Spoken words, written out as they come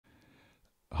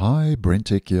Hi,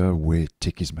 BrenTech here, where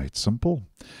tech is made simple.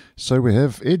 So we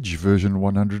have Edge version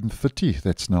 130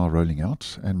 that's now rolling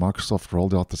out, and Microsoft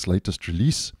rolled out this latest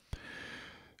release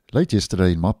late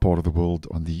yesterday in my part of the world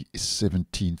on the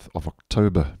 17th of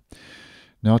October.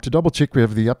 Now, to double check we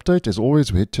have the update, as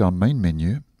always we head to our main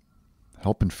menu,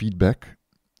 help and feedback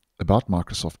about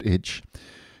Microsoft Edge.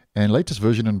 And latest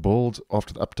version in bold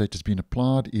after the update has been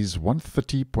applied is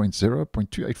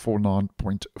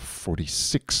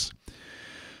 130.0.2849.46.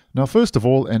 Now, first of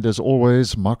all, and as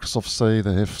always, Microsoft say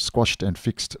they have squashed and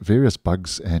fixed various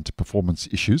bugs and performance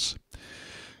issues.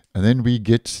 And then we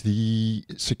get the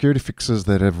security fixes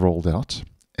that have rolled out.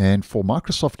 And for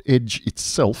Microsoft Edge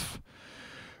itself,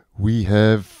 we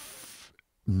have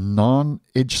 9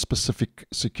 Edge specific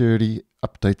security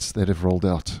updates that have rolled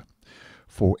out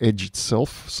for Edge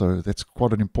itself. So that's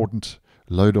quite an important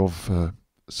load of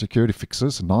security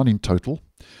fixes, 9 in total.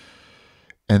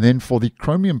 And then for the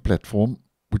Chromium platform,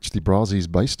 which the browser is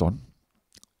based on,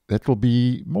 that will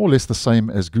be more or less the same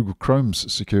as Google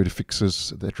Chrome's security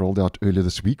fixes that rolled out earlier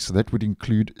this week. So that would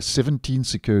include 17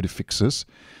 security fixes.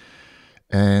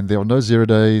 And there are no 0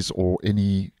 days or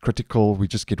any critical. We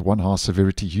just get 1 high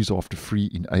severity user after free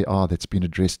in AR that's been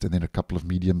addressed, and then a couple of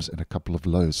mediums and a couple of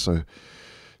lows. So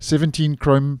 17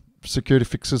 Chrome security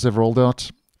fixes have rolled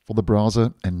out for the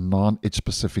browser, and 9 Edge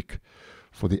specific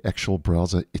for the actual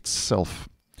browser itself.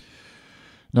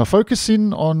 Now,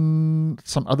 focusing on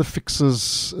some other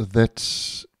fixes that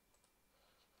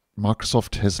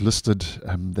Microsoft has listed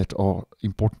that are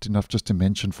important enough just to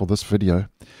mention for this video.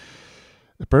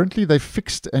 Apparently, they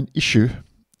fixed an issue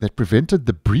that prevented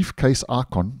the briefcase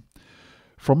icon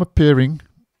from appearing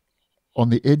on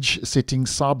the Edge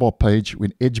settings sidebar page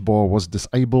when Edge bar was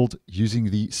disabled using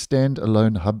the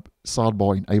standalone hub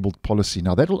sidebar enabled policy.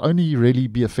 Now, that will only really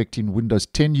be affecting Windows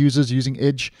 10 users using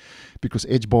Edge, because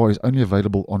Edge bar is only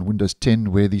available on Windows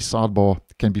 10, where the sidebar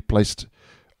can be placed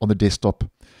on the desktop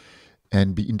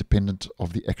and be independent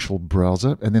of the actual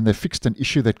browser. And then they fixed an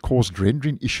issue that caused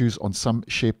rendering issues on some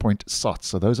SharePoint sites.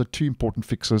 So those are 2 important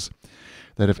fixes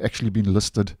that have actually been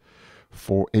listed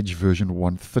for Edge version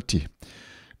 130.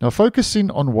 Now,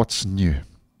 focusing on what's new.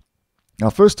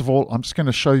 Now, first of all, I'm just going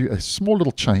to show you a small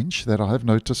little change that I have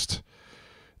noticed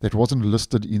that wasn't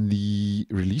listed in the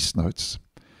release notes.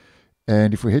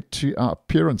 And if we head to our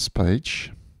appearance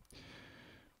page,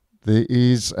 there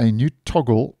is a new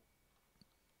toggle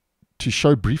to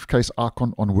show briefcase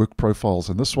icon on work profiles.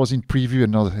 And this was in preview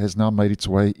and has now made its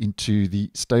way into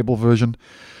the stable version.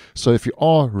 So if you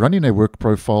are running a work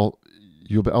profile,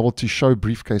 you'll be able to show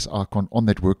briefcase icon on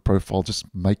that work profile, just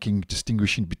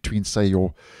distinguishing between, say,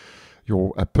 your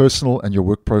personal and your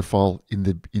work profile in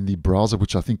the browser,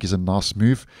 which I think is a nice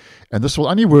move. And this will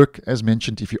only work, as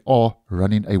mentioned, if you are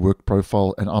running a work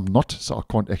profile, and I'm not, so I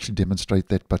can't actually demonstrate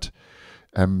that, but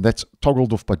that's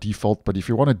toggled off by default. But if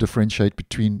you want to differentiate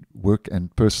between work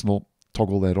and personal,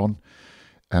 toggle that on.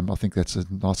 I think that's a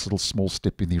nice little small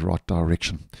step in the right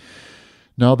direction.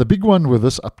 Now, the big one with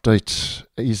this update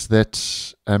is that,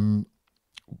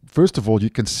 first of all, you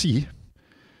can see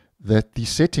that the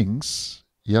settings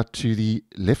here to the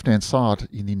left-hand side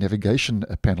in the navigation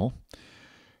panel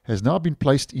has now been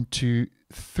placed into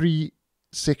 3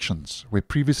 sections, where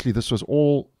previously this was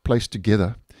all placed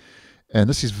together. And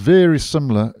this is very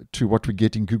similar to what we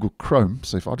get in Google Chrome.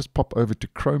 So if I just pop over to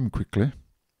Chrome quickly,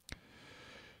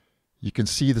 you can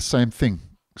see the same thing.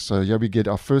 So here we get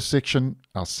our first section,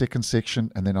 our second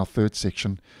section, and then our third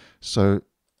section. So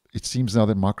it seems now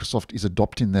that Microsoft is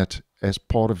adopting that as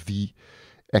part of the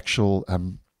actual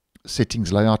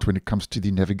settings layout when it comes to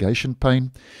the navigation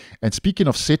pane. And speaking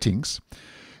of settings,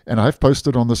 and I have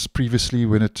posted on this previously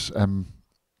when it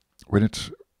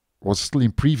was still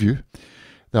in preview,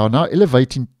 they are now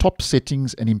elevating top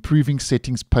settings and improving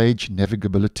settings page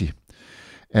navigability.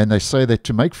 And they say that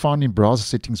to make finding browser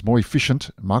settings more efficient,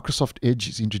 Microsoft Edge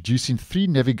is introducing 3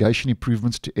 navigation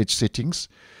improvements to Edge settings.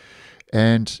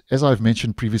 And as I've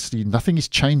mentioned previously, nothing is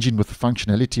changing with the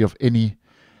functionality of any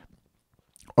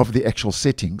of the actual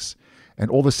settings.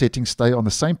 And all the settings stay on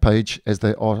the same page as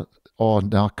they are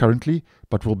now currently,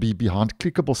 but will be behind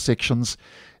clickable sections.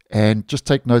 And just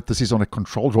take note, this is on a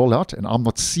controlled rollout, and I'm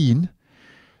not seeing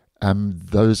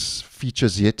those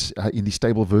features yet in the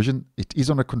stable version. It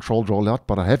is on a controlled rollout,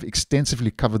 but I have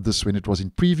extensively covered this when it was in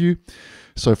preview.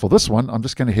 So for this one, I'm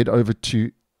just going to head over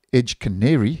to Edge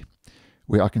Canary,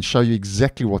 where I can show you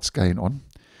exactly what's going on.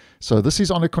 So this is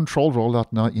on a controlled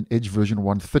rollout now in Edge version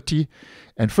 130.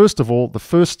 And first of all, the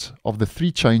first of the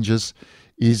 3 changes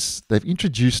is they've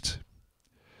introduced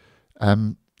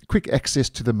quick access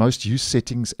to the most used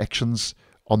settings actions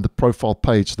on the profile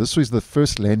page. This was the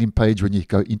first landing page when you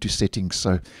go into settings.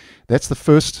 So that's the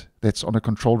first that's on a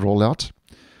controlled rollout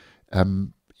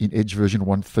in Edge version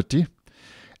 130.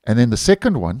 And then the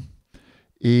second one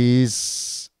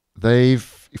is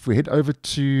if we head over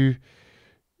to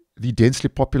the densely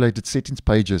populated settings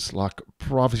pages like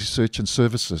privacy search and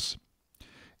services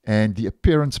and the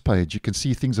appearance page, you can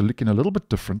see things are looking a little bit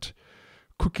different.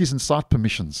 Cookies and site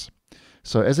permissions.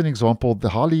 So as an example,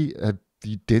 the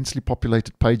densely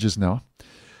populated pages now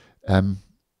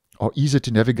are easier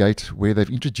to navigate, where they've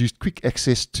introduced quick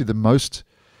access to the most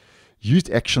used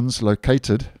actions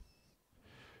located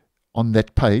on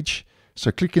that page.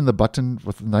 So clicking the button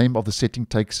with the name of the setting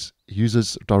takes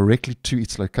users directly to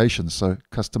its location. So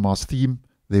customize theme,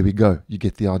 there we go, you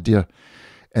get the idea.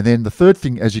 And then the third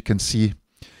thing, as you can see,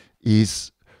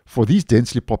 is for these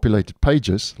densely populated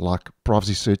pages like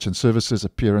privacy search and services,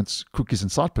 appearance, cookies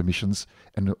and site permissions,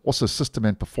 and also system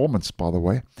and performance, by the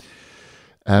way,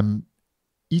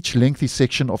 each lengthy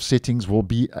section of settings will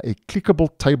be a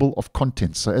clickable table of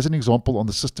contents. So as an example, on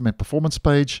the system and performance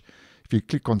page, if you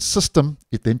click on system,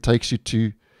 it then takes you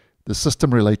to the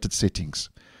system related settings.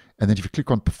 And then if you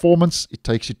click on performance, it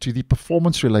takes you to the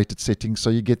performance related settings. So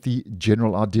you get the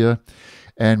general idea.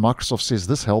 And Microsoft says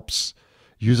this helps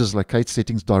users locate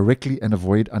settings directly and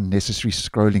avoid unnecessary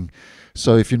scrolling.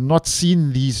 So if you've not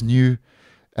seen these new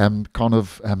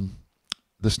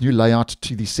this new layout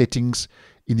to the settings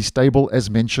in the stable, as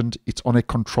mentioned, it's on a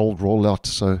controlled rollout.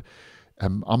 So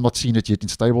I'm not seeing it yet in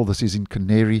stable. This is in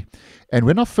Canary. And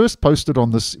when I first posted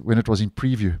on this, when it was in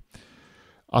preview,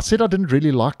 I said I didn't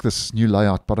really like this new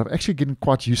layout, but I've actually getting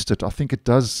quite used to it. I think it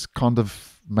does kind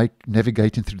of make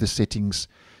navigating through the settings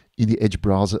in the Edge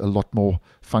browser a lot more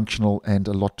functional, and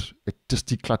it just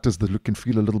declutters the look and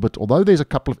feel a little bit, although there's a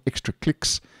couple of extra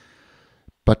clicks.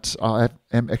 But I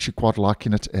am actually quite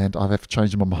liking it, and I have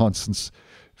changed my mind since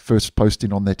first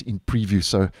posting on that in preview.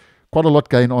 So quite a lot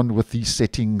going on with these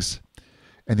settings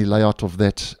and the layout of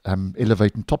that,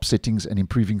 elevating top settings and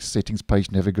improving settings page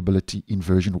navigability in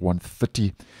version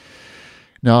 130.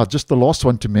 Now, just the last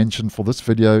one to mention for this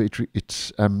video,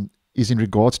 it is in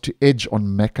regards to Edge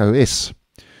on macOS,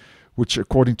 which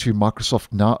according to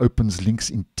Microsoft now opens links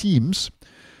in Teams.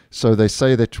 So they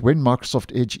say that when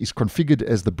Microsoft Edge is configured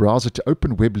as the browser to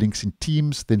open web links in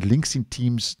Teams, then links in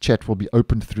Teams chat will be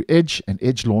opened through Edge, and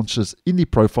Edge launches in the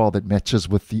profile that matches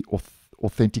with the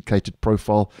authenticated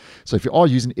profile. So if you are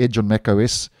using Edge on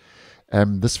macOS,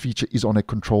 this feature is on a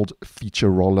controlled feature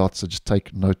rollout, so just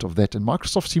take note of that. And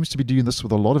Microsoft seems to be doing this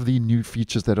with a lot of the new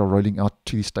features that are rolling out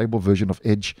to the stable version of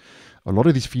Edge. A lot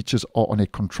of these features are on a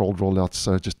controlled rollout,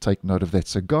 so just take note of that.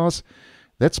 So guys,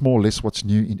 that's more or less what's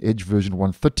new in Edge version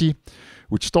 130,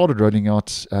 which started rolling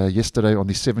out yesterday on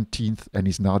the 17th and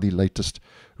is now the latest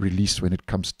release when it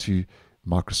comes to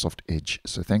Microsoft Edge.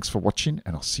 So thanks for watching,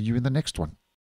 and I'll see you in the next one.